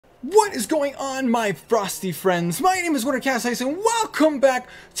What is going on, my frosty friends? My name is Wintercasice, and welcome back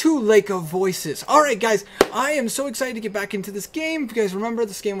to Lake of Voices. Alright guys, I am so excited to get back into this game. If you guys remember,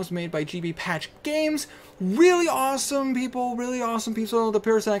 this game was made by GB Patch Games. Really awesome people, really awesome people. The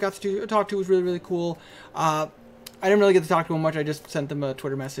person I got to talk to was really cool. I didn't really get to talk to him much. I just sent them a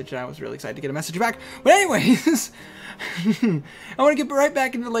Twitter message, and I was really excited to get a message back. But anyways, I want to get right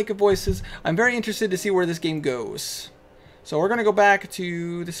back into Lake of Voices. I'm very interested to see where this game goes. So we're going to go back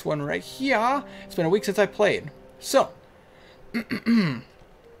to this one right here. It's been a week since I played. So,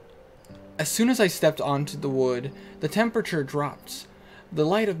 as soon as I stepped onto the wood, the temperature drops. The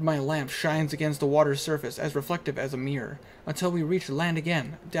light of my lamp shines against the water's surface as reflective as a mirror. Until we reach land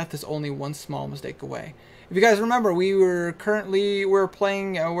again, death is only one small mistake away. If you guys remember, we're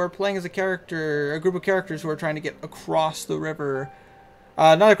playing as a group of characters who are trying to get across the river,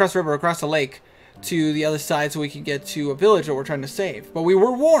 not across the river, across the lake, to the other side so we can get to a village that we're trying to save. But we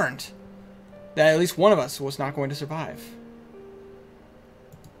were warned that at least one of us was not going to survive.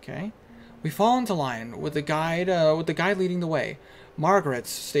 Okay. We fall into line with the guide leading the way. Margaret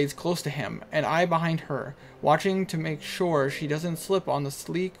stays close to him, and I behind her, watching to make sure she doesn't slip on the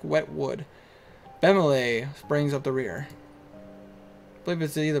sleek, wet wood. Bemele springs up the rear. I believe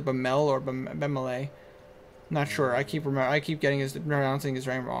it's either Bemel or Bemele. Not sure. I keep pronouncing his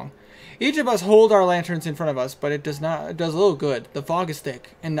name wrong. Each of us hold our lanterns in front of us, but it does little good. The fog is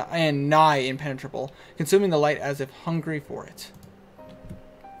thick and nigh impenetrable, consuming the light as if hungry for it.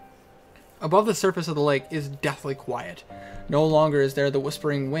 Above the surface of the lake is deathly quiet. No longer is there the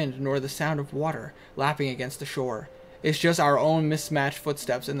whispering wind nor the sound of water lapping against the shore. It's just our own mismatched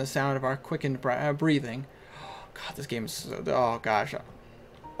footsteps and the sound of our quickened breathing. Oh, God, this game is... Oh, gosh.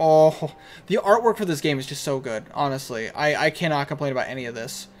 Oh, the artwork for this game is just so good, honestly. I cannot complain about any of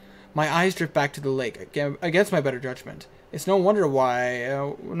this. My eyes drift back to the lake, against my better judgment. It's no wonder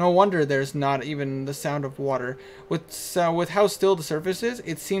there's not even the sound of water. With how still the surface is,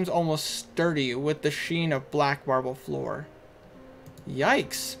 it seems almost sturdy with the sheen of black marble floor.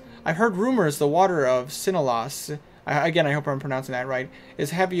 Yikes. I've heard rumors the water of Sinalas, again I hope I'm pronouncing that right,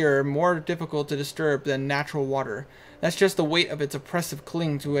 is heavier, more difficult to disturb than natural water. That's just the weight of its oppressive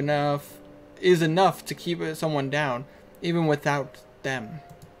cling to enough to keep someone down, even without them.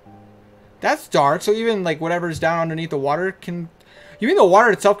 That's dark, so even like whatever's down underneath the water can... You mean the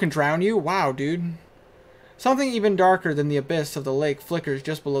water itself can drown you? Wow, dude. Something even darker than the abyss of the lake flickers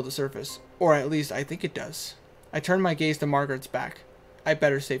just below the surface. Or at least I think it does. I turn my gaze to Margaret's back. I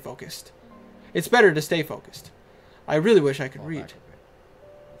better stay focused. It's better to stay focused. I really wish I could read.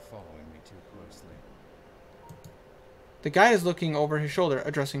 Following me too closely. The guy is looking over his shoulder,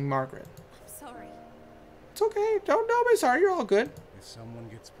 addressing Margaret. I'm sorry. It's okay. Don't be sorry. You're all good. If someone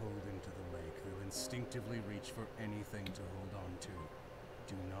gets pulled into the lake, they'll instinctively reach for anything to hold on to.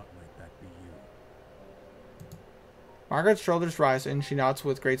 Do not let that be you. Margaret's shoulders rise and she nods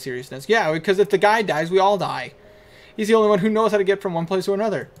with great seriousness. Yeah, because if the guy dies, we all die. He's the only one who knows how to get from one place to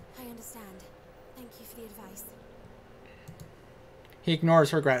another. I understand. Thank you for the advice. He ignores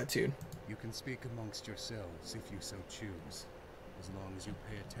her gratitude. You can speak amongst yourselves if you so choose, as long as you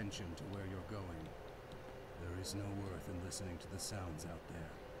pay attention to where you're going. There is no worth in listening to the sounds out there.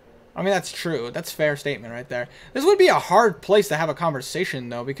 I mean, that's true. That's a fair statement right there. This would be a hard place to have a conversation,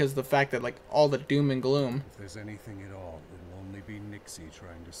 though, because of the fact that, like, all the doom and gloom. If there's anything at all, it'll only be Nixie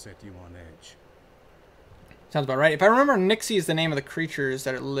trying to set you on edge. Sounds about right. If I remember, Nixie is the name of the creatures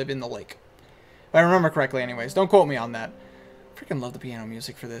that live in the lake. If I remember correctly, anyways. Don't quote me on that. Freaking love the piano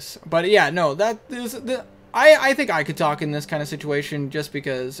music for this. But yeah, no, that is the... I think I could talk in this kind of situation just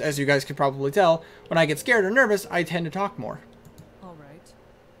because, as you guys could probably tell, when I get scared or nervous, I tend to talk more. All right.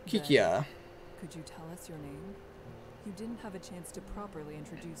 Kikia. Could you tell us your name? You didn't have a chance to properly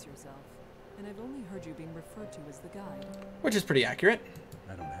introduce yourself, and I've only heard you being referred to as the guide. Which is pretty accurate.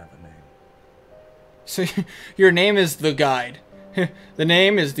 I don't have a name. So your name is the guide. The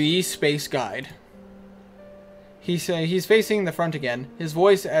name is the space guide. He's facing the front again, his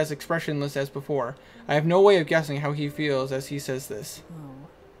voice as expressionless as before. I have no way of guessing how he feels as he says this. Oh.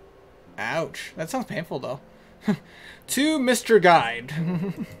 Ouch. That sounds painful, though. To Mr. Guide.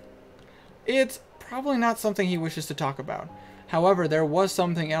 It's probably not something he wishes to talk about. However, there was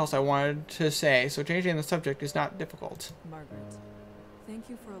something else I wanted to say, so changing the subject is not difficult. Margaret, thank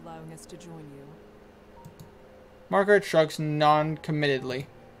you for allowing us to join you. Margaret shrugs non-committedly.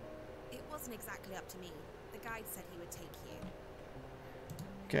 It wasn't exactly up to me. The guide said he would take you.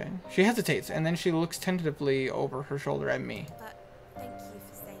 Okay. She hesitates, and then she looks tentatively over her shoulder at me. But thank you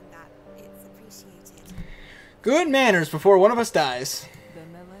for saying that. It's appreciated. Good manners before one of us dies.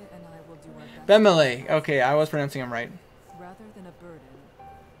 Bemele and I will do our best. Bemele. Okay, I was pronouncing him right. Rather than a burden,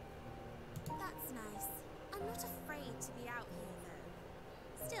 to be out here,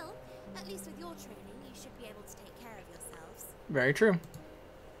 though. Still, at least with your training, you should be able to take care of yourselves. Very true.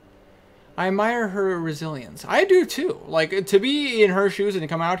 I admire her resilience. I do too. Like, to be in her shoes and to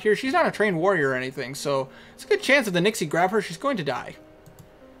come out here, she's not a trained warrior or anything, so it's a good chance if the Nixie grab her, she's going to die.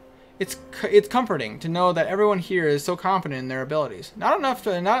 It's comforting to know that everyone here is so confident in their abilities. Not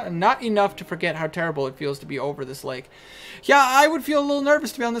enough to forget how terrible it feels to be over this lake. Yeah, I would feel a little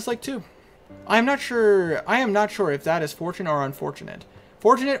nervous to be on this lake too. I am not sure if that is fortunate or unfortunate.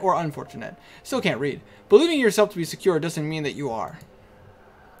 Fortunate or unfortunate. Still can't read. Believing yourself to be secure doesn't mean that you are.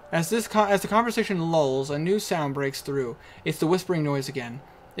 As the conversation lulls, a new sound breaks through. It's the whispering noise again.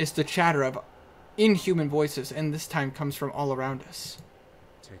 It's the chatter of inhuman voices, and this time comes from all around us.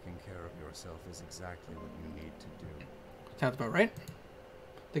 Taking care of yourself is exactly what you need to do. Sounds about right.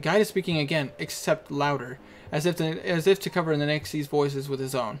 The guide is speaking again, except louder, as if to cover the Nixie's voices with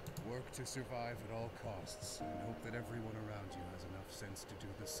his own. Work to survive at all costs, and hope that everyone around you has enough sense to do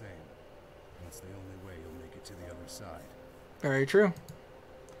the same. That's the only way you'll make it to the other side. Very true.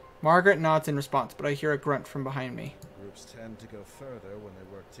 Margaret nods in response, but I hear a grunt from behind me. Groups tend to go further when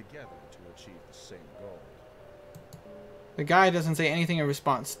they work together to achieve the same goal. The guy doesn't say anything in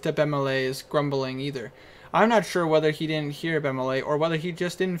response to Bemelé's grumbling either. I'm not sure whether he didn't hear Bemelé or whether he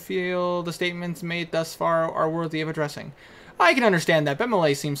just didn't feel the statements made thus far are worthy of addressing. I can understand that.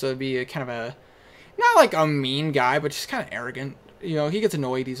 Bemelé seems to be a kind of a, not like a mean guy, but just kind of arrogant. You know, he gets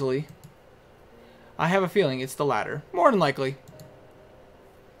annoyed easily. I have a feeling it's the latter. More than likely.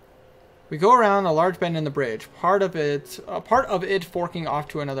 We go around a large bend in the bridge, part of it forking off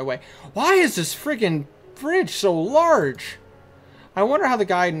to another way. Why is this friggin' bridge so large? I wonder how the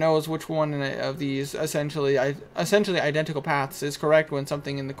guide knows which one of these essentially identical paths is correct when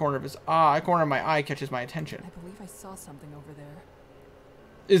something in the corner of my eye catches my attention. I believe I saw something over there.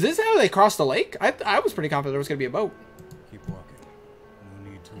 Is this how they crossed the lake? I was pretty confident there was going to be a boat. Keep walking.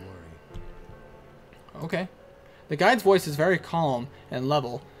 No need to worry. Okay. The guide's voice is very calm and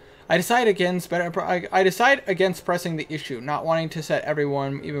level. I decide against pressing the issue, not wanting to set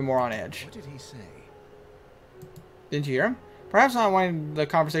everyone even more on edge. What did he say? Didn't you hear him? Perhaps not wanting the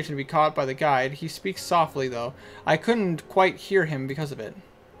conversation to be caught by the guide, he speaks softly, though. I couldn't quite hear him because of it.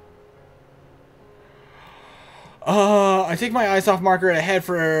 I take my eyes off Margaret ahead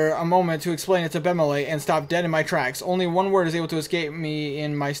for a moment to explain it to Bemelé and stop dead in my tracks. Only one word is able to escape me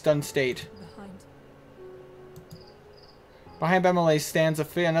in my stunned state. Behind Bemelé stands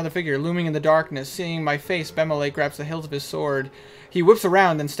another figure, looming in the darkness. Seeing my face, Bemelé grabs the hilt of his sword. He whips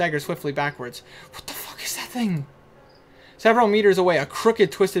around and staggers swiftly backwards. What the fuck is that thing? Several meters away, a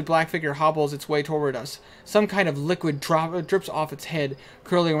crooked, twisted black figure hobbles its way toward us. Some kind of liquid drips off its head,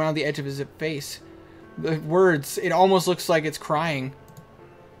 curling around the edge of his face. The words, it almost looks like it's crying.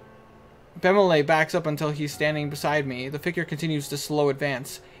 Bemelé backs up until he's standing beside me. The figure continues to slow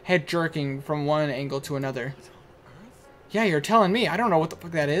advance, head jerking from one angle to another. Yeah, you're telling me. I don't know what the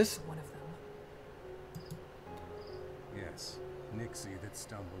fuck that is. One of them. Yes, Nixie that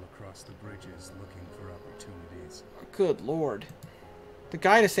stumble across the bridges looking for opportunities. Good lord. The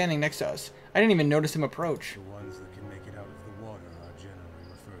guide is standing next to us. I didn't even notice him approach. The ones that can make it out of the water are generally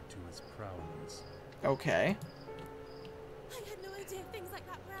referred to as prowlers. Okay. I had no idea things like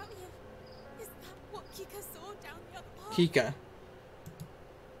that were out here. Is that what Kika saw down the other path? Kika.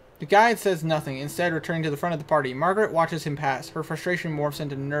 The guide says nothing, instead returning to the front of the party. Margaret watches him pass. Her frustration morphs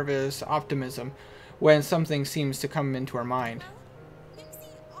into nervous optimism when something seems to come into her mind. Well,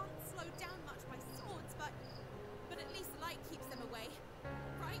 Nixie aren't slowed down much by swords, but at least light keeps them away,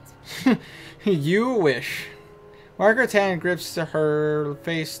 right? You wish. Margaret's hand grips her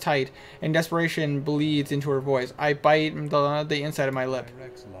face tight, and desperation bleeds into her voice. I bite the inside of my lip.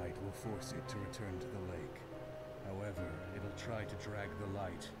 Direct light will force it to return to the lake. However, it'll try to drag the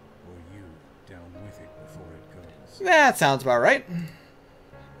light, or you, down with it before it goes. That sounds about right.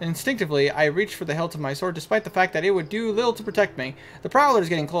 Instinctively, I reach for the hilt of my sword, despite the fact that it would do little to protect me. The Prowler is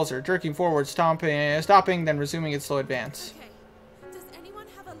getting closer, jerking forward, stopping, then resuming its slow advance. Okay. Does anyone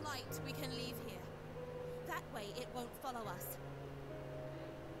have a light we can leave here? That way it won't follow us.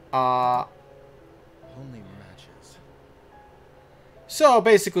 Only matches. So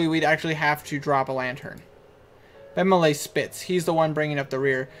basically, we'd actually have to drop a lantern. Bemelé spits. He's the one bringing up the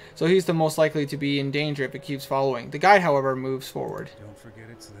rear, so he's the most likely to be in danger if it keeps following. The guide, however, moves forward. Don't forget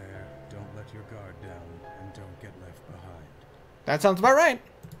it's there, don't let your guard down, and don't get left behind. That sounds about right.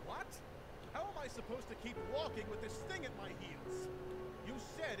 What? How am I supposed to keep walking with this thing at my heels? You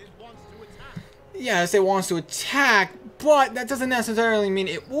said it wants to attack. Yes, it wants to attack, but that doesn't necessarily mean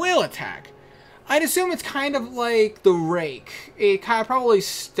it will attack. I'd assume it's kind of like the rake. It kind of probably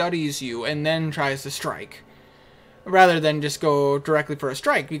studies you and then tries to strike. rather than just go directly for a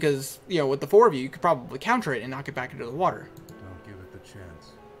strike, because, you know, with the 4 of you, you could probably counter it and knock it back into the water. Don't give it the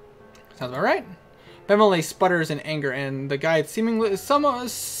chance. Sounds about right. Bemelay sputters in anger, and the guide seemingly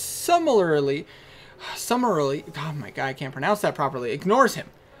summarily, oh my god, I can't pronounce that properly, ignores him.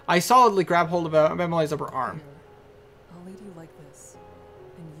 I solidly grab hold of Bemelay's upper arm. Here, I'll lead you like this,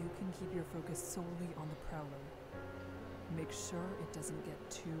 and you can keep your focus solely on the Prowler. Make sure it doesn't get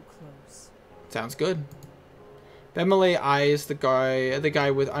too close. Sounds good. Bemelay eyes the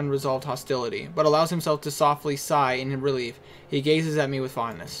guy with unresolved hostility, but allows himself to softly sigh in relief. He gazes at me with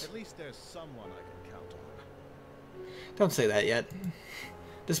fondness. At least there's someone I can count on. Don't say that yet.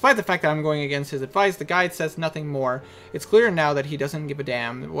 Despite the fact that I'm going against his advice, the guide says nothing more. It's clear now that he doesn't give a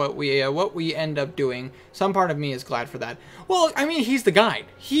damn what we end up doing. Some part of me is glad for that. Well, I mean, he's the guide.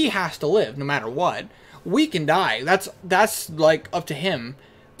 He has to live no matter what. We can die. That's like up to him.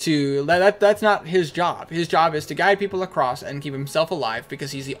 That's not his job. His job is to guide people across and keep himself alive,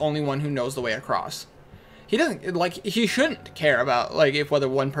 because he's the only one who knows the way across. He doesn't, like, he shouldn't care about, like, if whether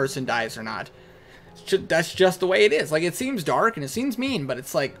one person dies or not. That's just the way it is. Like, it seems dark and it seems mean, but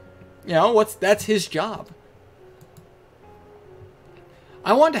it's like, you know, that's his job.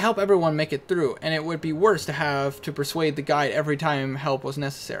 I want to help everyone make it through, and it would be worse to have to persuade the guide every time help was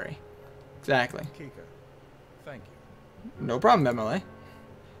necessary. Exactly. Kika, thank you. No problem, Bemelay.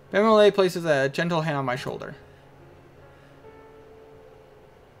 Bemelay places a gentle hand on my shoulder.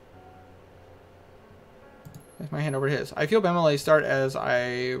 Place my hand over his. I feel Bemelay start as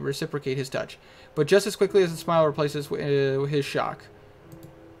I reciprocate his touch, but just as quickly as the smile replaces his shock.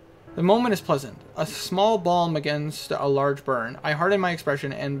 The moment is pleasant. A small balm against a large burn. I harden my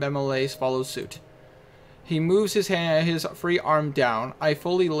expression, and Bemelay follows suit. He moves his free arm down. I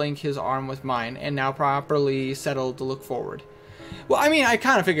fully link his arm with mine, and now properly settled to look forward. Well, I mean, I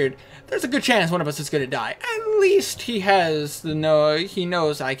kind of figured there's a good chance one of us is going to die. At least he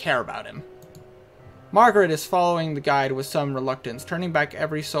knows I care about him. Margaret is following the guide with some reluctance, turning back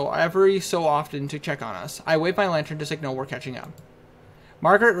every so often to check on us. I wave my lantern to signal we're catching up.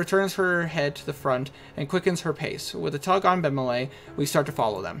 Margaret returns her head to the front and quickens her pace. With a tug on Bemelay, we start to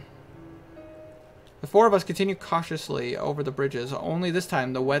follow them. The 4 of us continue cautiously over the bridges. Only this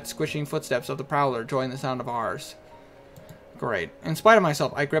time, the wet, squishing footsteps of the Prowler join the sound of ours. Great. In spite of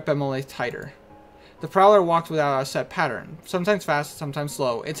myself, I grip Bemelay tighter. The Prowler walks without a set pattern. Sometimes fast, sometimes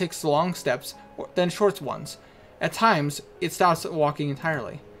slow. It takes long steps, then short ones. At times, it stops walking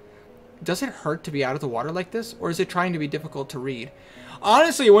entirely. Does it hurt to be out of the water like this, or is it trying to be difficult to read?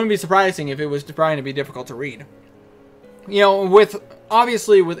 Honestly, it wouldn't be surprising if it was trying to be difficult to read. You know,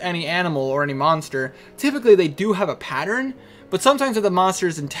 obviously with any animal or any monster, typically they do have a pattern, but sometimes if the monster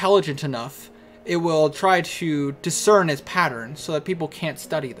is intelligent enough, it will try to discern its pattern so that people can't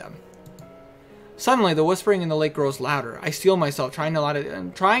study them. Suddenly, the whispering in the lake grows louder. I steel myself, trying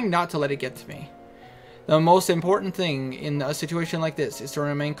not to let it get to me. The most important thing in a situation like this is to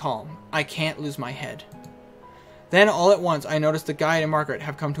remain calm. I can't lose my head. Then, all at once, I notice the guide and Margaret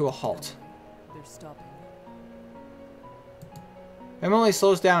have come to a halt. They're stopping. Emily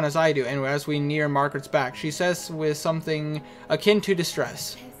slows down as I do, and as we near Margaret's back, she says with something akin to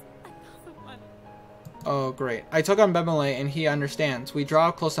distress. Oh, great. I tug on Bemelay, and he understands. We draw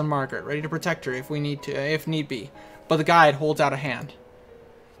up close on Margaret, ready to protect her if need be. But the guide holds out a hand.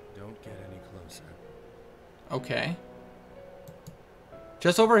 Don't get any closer. Okay.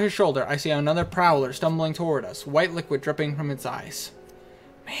 Just over his shoulder, I see another Prowler stumbling toward us, white liquid dripping from its eyes.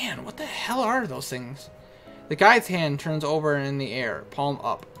 Man, what the hell are those things? The guide's hand turns over in the air, palm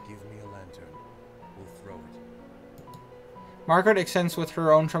up. Give me a lantern. We'll throw it. Margaret extends with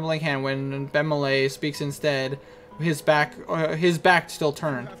her own trembling hand when Bemelay speaks instead, his back still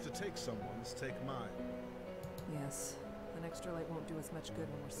turned. You have to take someone's, take mine. Yes, an extra light won't do us much good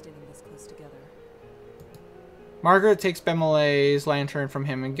when we're standing this close together. Margaret takes Bemelay's lantern from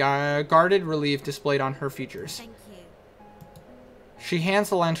him, and guarded relief displayed on her features. Thank you. She hands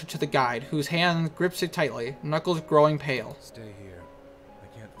the lantern to the guide, whose hand grips it tightly, knuckles growing pale. Stay here.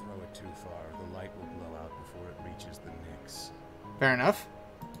 I can't throw it too far. The light will blow out before it reaches the Nyx. Fair enough.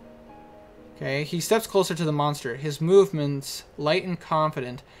 Okay, he steps closer to the monster, his movements light and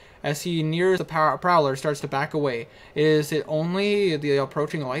confident. As he nears the Prowler, starts to back away. Is it only the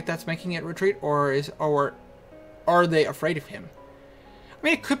approaching light that's making it retreat, or are they afraid of him? I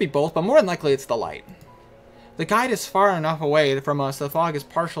mean, it could be both, but more than likely it's the light. The guide is far enough away from us the fog is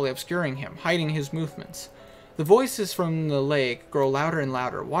partially obscuring him, hiding his movements. The voices from the lake grow louder and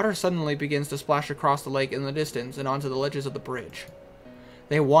louder. Water suddenly begins to splash across the lake in the distance and onto the ledges of the bridge.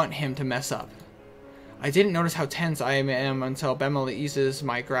 They want him to mess up. I didn't notice how tense I am until Bemelay eases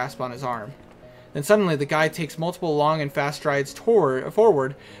my grasp on his arm. Then suddenly the guide takes multiple long and fast strides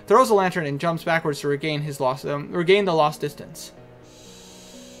forward, throws the lantern, and jumps backwards to regain the lost distance.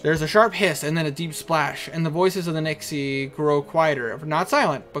 There's a sharp hiss and then a deep splash, and the voices of the Nixie grow quieter, not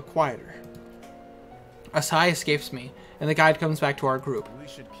silent, but quieter. A sigh escapes me, and the guide comes back to our group. We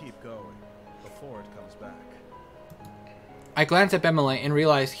should keep going before it comes back. I glance at Bemele and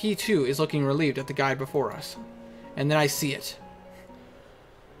realize he too is looking relieved at the guide before us. And then I see it.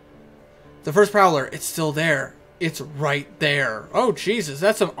 The first Prowler, it's still there. It's right there. Oh, Jesus,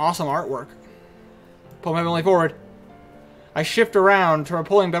 that's some awesome artwork. Pull Bemele forward. I shift around,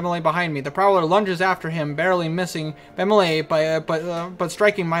 pulling Bemele behind me. The Prowler lunges after him, barely missing Bemele, but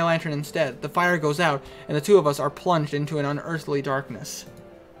striking my lantern instead. The fire goes out, and the two of us are plunged into an unearthly darkness.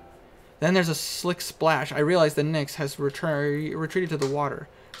 Then there's a slick splash. I realize the Nyx has retreated to the water.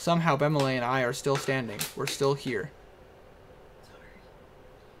 Somehow Bemele and I are still standing. We're still here.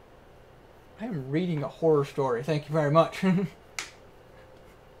 I am reading a horror story. Thank you very much. Kika,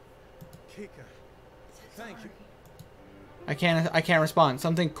 thank you. I can't respond.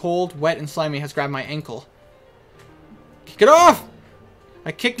 Something cold, wet, and slimy has grabbed my ankle. Kick it off!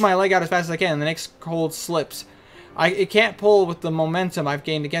 I kick my leg out as fast as I can, and the next hold slips. It can't pull with the momentum I've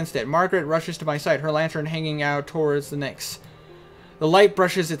gained against it. Margaret rushes to my side, her lantern hanging out towards the Nyx. The light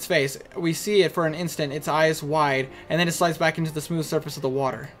brushes its face. We see it for an instant, its eyes wide, and then it slides back into the smooth surface of the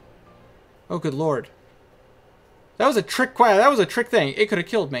water. Oh, good lord. That was a trick. That was a trick thing. It could have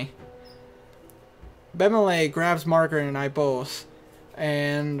killed me. Bemele grabs Margaret and I both,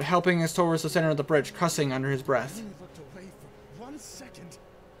 and helping us towards the center of the bridge, cussing under his breath. I only looked away for 1 second.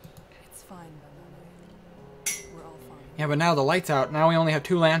 It's fine, Bemele. We're all fine. Yeah, but now the light's out. Now we only have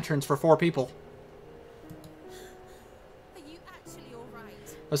 2 lanterns for 4 people. Are you actually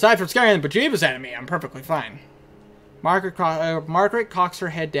alright? Aside from scaring the bejeebus out of me, I'm perfectly fine. Margaret cocks her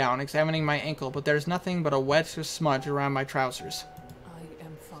head down, examining my ankle, but there's nothing but a wet smudge around my trousers. I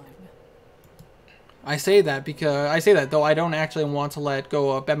am fine. I say that though I don't actually want to let go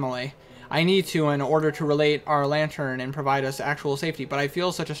of Bemele. I need to in order to relate our lantern and provide us actual safety, but I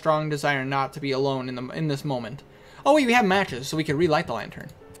feel such a strong desire not to be alone in this moment. Oh wait, we have matches, so we can relight the lantern.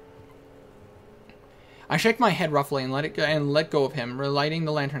 I shake my head roughly and let go of him, relighting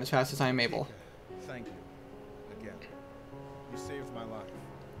the lantern as fast as I am able. Kika, thank you. Again. You saved my life.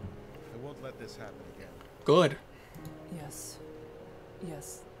 I won't let this happen again. Good. Yes.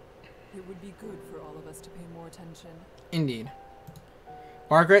 Yes. It would be good for all of us to pay more attention. Indeed.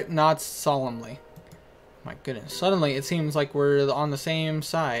 Margaret nods solemnly. My goodness. Suddenly, it seems like we're on the same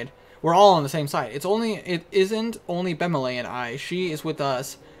side. We're all on the same side. It isn't only Bemele and I. She is with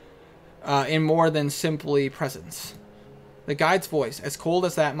us in more than simply presence. The guide's voice, as cold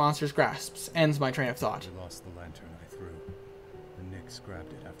as that monster's grasp, ends my train of thought. I lost the lantern I threw. The Nyx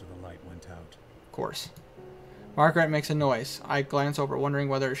grabbed it after the light went out. Of course. Margaret makes a noise. I glance over, wondering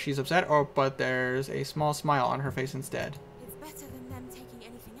whether she's upset, but there's a small smile on her face instead. It's better than them taking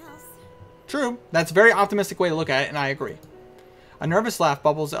anything else. True. That's a very optimistic way to look at it, and I agree. A nervous laugh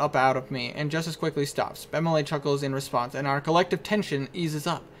bubbles up out of me, and just as quickly stops. Bemele chuckles in response, and our collective tension eases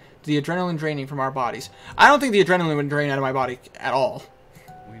up, the adrenaline draining from our bodies. I don't think the adrenaline would drain out of my body at all.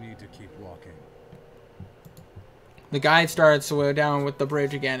 We need to keep walking. The guide starts down with the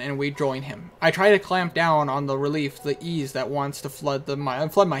bridge again, and we join him. I try to clamp down on the relief, the ease that wants to flood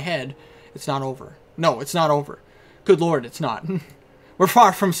my head. It's not over. No, it's not over. Good lord, it's not. We're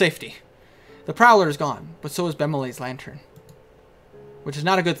far from safety. The Prowler is gone, but so is Bemele's lantern. Which is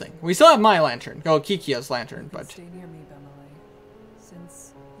not a good thing. We still have my lantern. Oh, Kikia's lantern, but... Stay near me, Bemele,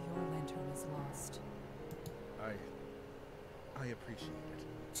 since your lantern is lost. I appreciate it.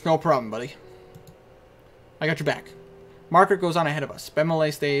 It's no problem, buddy. I got your back. Margaret goes on ahead of us.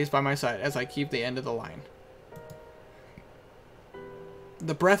 Bemele stays by my side as I keep the end of the line.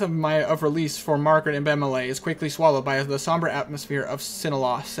 The breath of release for Margaret and Bemele is quickly swallowed by the somber atmosphere of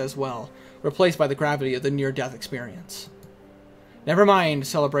Sinalos as well, replaced by the gravity of the near-death experience. Never mind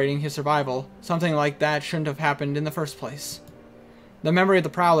celebrating his survival. Something like that shouldn't have happened in the first place. The memory of the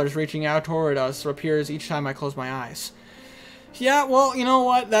Prowlers reaching out toward us appears each time I close my eyes. Yeah, well, you know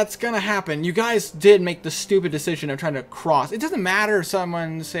what? That's gonna happen. You guys did make the stupid decision of trying to cross. It doesn't matter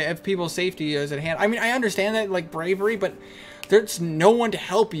if people's safety is at hand. I mean, I understand that, like, bravery, but there's no one to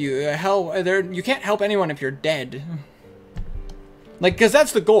help you. You can't help anyone if you're dead. Like, because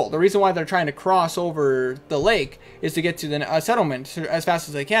that's the goal. The reason why they're trying to cross over the lake is to get to the settlement as fast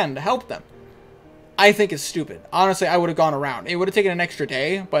as they can to help them. I think it's stupid. Honestly, I would have gone around. It would have taken an extra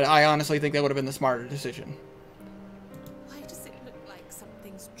day, but I honestly think that would have been the smarter decision.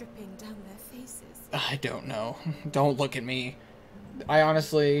 Dripping down their faces. I don't know. Don't look at me. I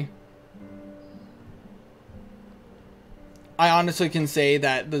honestly... I honestly can say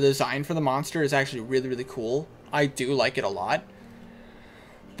that the design for the monster is actually really, really cool. I do like it a lot.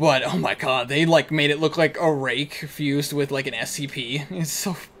 But, oh my god, they, like, made it look like a rake fused with, like, an SCP. It's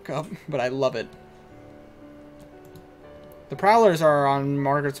so fucked up, but I love it. The Prowlers are on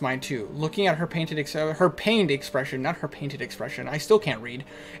Margaret's mind, too. Looking at her pained expression, not her painted expression, I still can't read.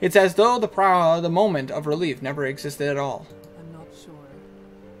 It's as though the moment of relief never existed at all. I'm not sure.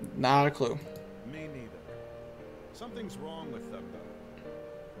 Not a clue. Me neither. Something's wrong with them, though.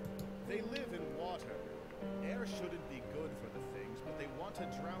 They live in water. Air shouldn't be good for the things, but they want to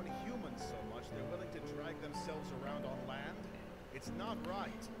drown humans so much they're willing to drag themselves around on land. It's not right.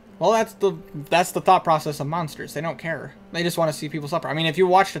 Well, that's the thought process of monsters. They don't care. They just want to see people suffer. I mean, if you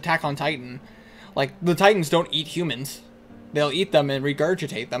watched Attack on Titan, like, the Titans don't eat humans. They'll eat them and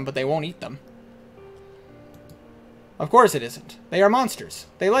regurgitate them, but they won't eat them. Of course it isn't. They are monsters.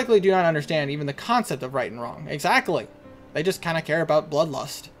 They likely do not understand even the concept of right and wrong. Exactly. They just kind of care about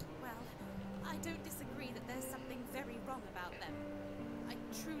bloodlust. Well, I don't disagree that there's something very wrong about them. I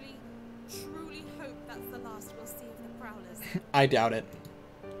truly, truly hope that's the last we'll see of the Prowlers. I doubt it.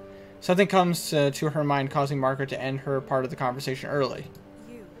 Something comes to her mind, causing Margaret to end her part of the conversation early.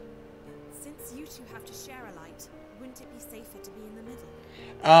 Since you two have to share a light, wouldn't it be safer to be in the middle?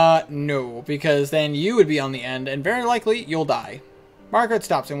 No, because then you would be on the end, and very likely, you'll die. Margaret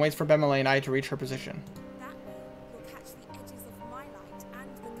stops and waits for Bemele and I to reach her position. That way, you'll catch the edges of my light and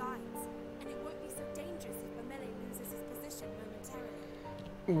the guides, and it won't be so dangerous if Bemele loses his position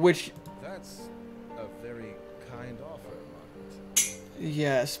momentarily. Which... That's a very kind offer, Margaret.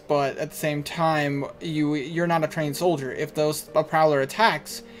 Yes, but at the same time, you're not a trained soldier. If a Prowler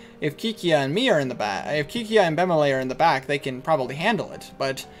attacks, if Kikia and me are in the back, if Kikia and Bemele are in the back, they can probably handle it.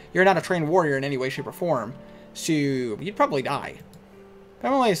 But you're not a trained warrior in any way, shape, or form, so you'd probably die.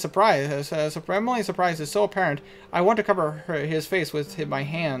 Bemele's surprise is so apparent, I want to cover his face with my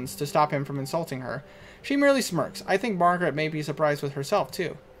hands to stop him from insulting her. She merely smirks. I think Margaret may be surprised with herself,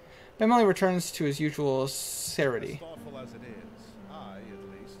 too. Bemele returns to his usual celerity. As thoughtful as it is, I, at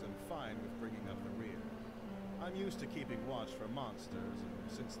least, am fine with bringing up the rear. I'm used to keeping watch for monsters, and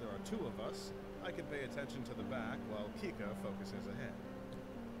since there are two of us, I can pay attention to the back while Kika focuses ahead.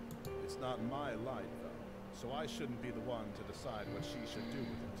 It's not my light, though, so I shouldn't be the one to decide what she should do with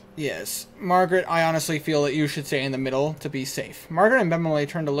it. Yes. Margaret, I honestly feel that you should stay in the middle to be safe. Margaret and Bemele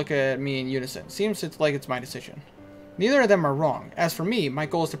turn to look at me in unison. Seems like it's my decision. Neither of them are wrong. As for me, my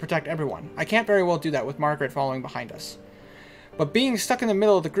goal is to protect everyone. I can't very well do that with Margaret following behind us. But being stuck in the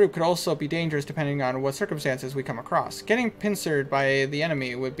middle of the group could also be dangerous depending on what circumstances we come across. Getting pincered by the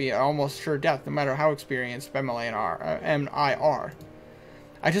enemy would be almost sure death, no matter how experienced Bemele and I are.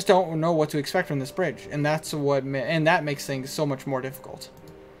 I just don't know what to expect from this bridge, and that makes things so much more difficult.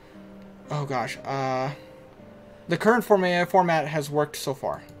 Oh gosh, the current format has worked so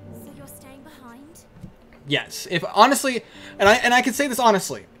far. So you're staying behind? Yes. If honestly, and I can say this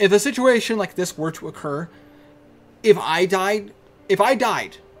honestly, if a situation like this were to occur, if I died,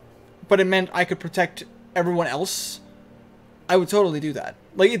 but it meant I could protect everyone else, I would totally do that.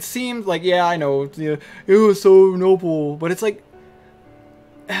 Like, it seemed like, yeah, I know, it was so noble, but it's like,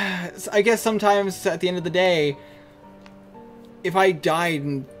 I guess sometimes at the end of the day, if I died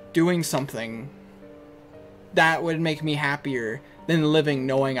in doing something, that would make me happier than living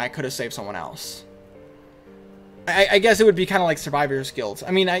knowing I could have saved someone else. I guess it would be kind of like survivor's guilt.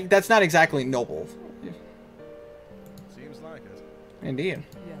 I mean, that's not exactly noble. Seems like it. Indeed.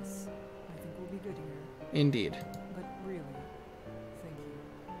 Yes, I think we'll be good here. Indeed. But really, thank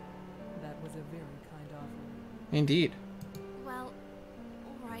you. That was a very kind offer. Indeed. Well,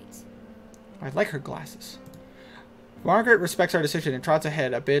 alright. I like her glasses. Margaret respects our decision and trots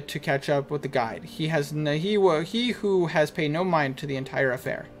ahead a bit to catch up with the guide. He who has paid no mind to the entire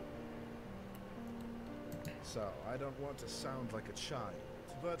affair. So, I don't want to sound like a child,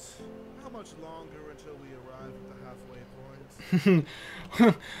 But how much longer until we arrive at the halfway point?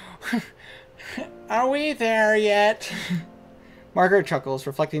 Are we there yet? Margaret chuckles,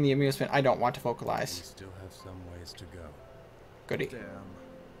 reflecting the amusement I don't want to We vocalize. still have some ways to go. Goody.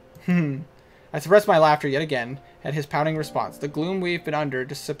 damn. I suppress my laughter yet again at his pouting response. The gloom we've been under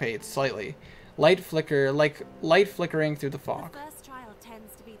dissipates slightly. Light flickering through the The fog. first trial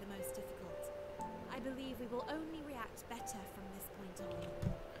tends to be the most difficult. I believe we will only react better from this point on.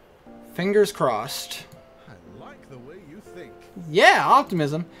 Fingers crossed. I like the way you think. Yeah,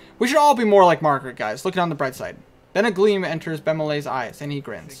 optimism. We should all be more like Margaret, guys. Looking on the bright side. Then a gleam enters Bemele's eyes, and he I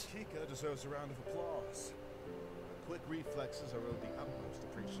grins. think Kika deserves a round of applause. Her quick reflexes are owed the utmost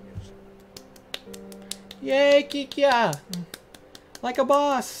appreciation. Yay, Kikia! Like a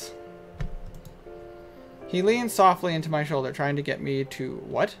boss. He leans softly into my shoulder, trying to get me to...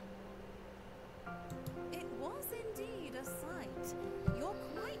 What? It was indeed a sight. You're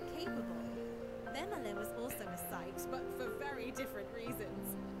quite capable. Bemele was also a sight, but for very different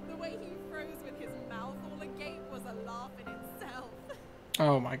reasons. The way he froze with his mouth all agape was a laugh in itself.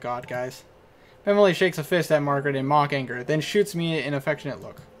 Oh my god, guys. Emily shakes a fist at Margaret in mock anger, then shoots me an affectionate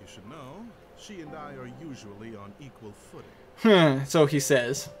look. You should know, she and I are usually on equal footing. So he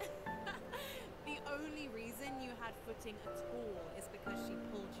says. The only reason you had footing at all is because she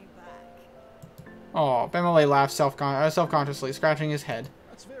pulled you back. Oh, Bemele laughs self-consciously, scratching his head.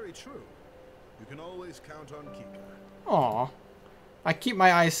 That's very true. You can always count on Kika. Aw. I keep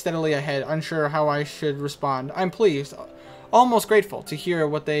my eyes steadily ahead, unsure how I should respond. I'm pleased, almost grateful to hear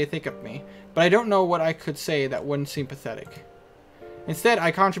what they think of me, but I don't know what I could say that wouldn't seem pathetic. Instead, I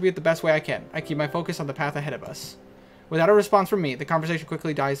contribute the best way I can. I keep my focus on the path ahead of us. Without a response from me, the conversation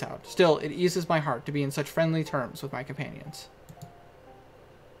quickly dies out. Still, it eases my heart to be in such friendly terms with my companions.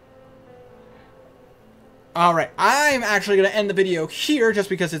 Alright, I'm actually going to end the video here just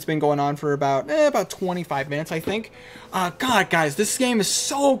because it's been going on for about 25 minutes, I think. God, guys, this game is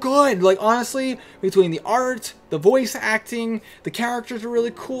so good. Like, honestly, between the art, the voice acting, the characters are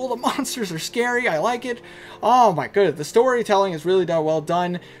really cool, the monsters are scary, I like it. Oh my goodness, the storytelling is really well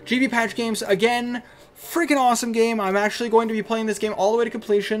done. GB Patch Games, again, freaking awesome game. I'm actually going to be playing this game all the way to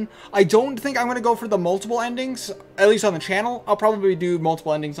completion. I don't think I'm going to go for the multiple endings, at least on the channel. I'll probably do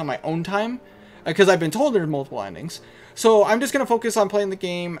multiple endings on my own time, because I've been told there's multiple endings. So I'm just going to focus on playing the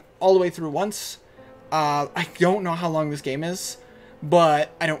game all the way through once. I don't know how long this game is,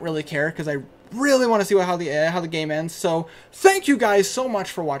 but I don't really care because I really want to see how the game ends. So thank you guys so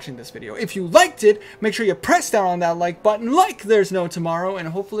much for watching this video. If you liked it, make sure you press down on that like button like there's no tomorrow. And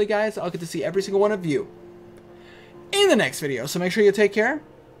hopefully, guys, I'll get to see every single one of you in the next video. So make sure you take care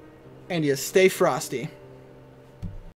and you stay frosty.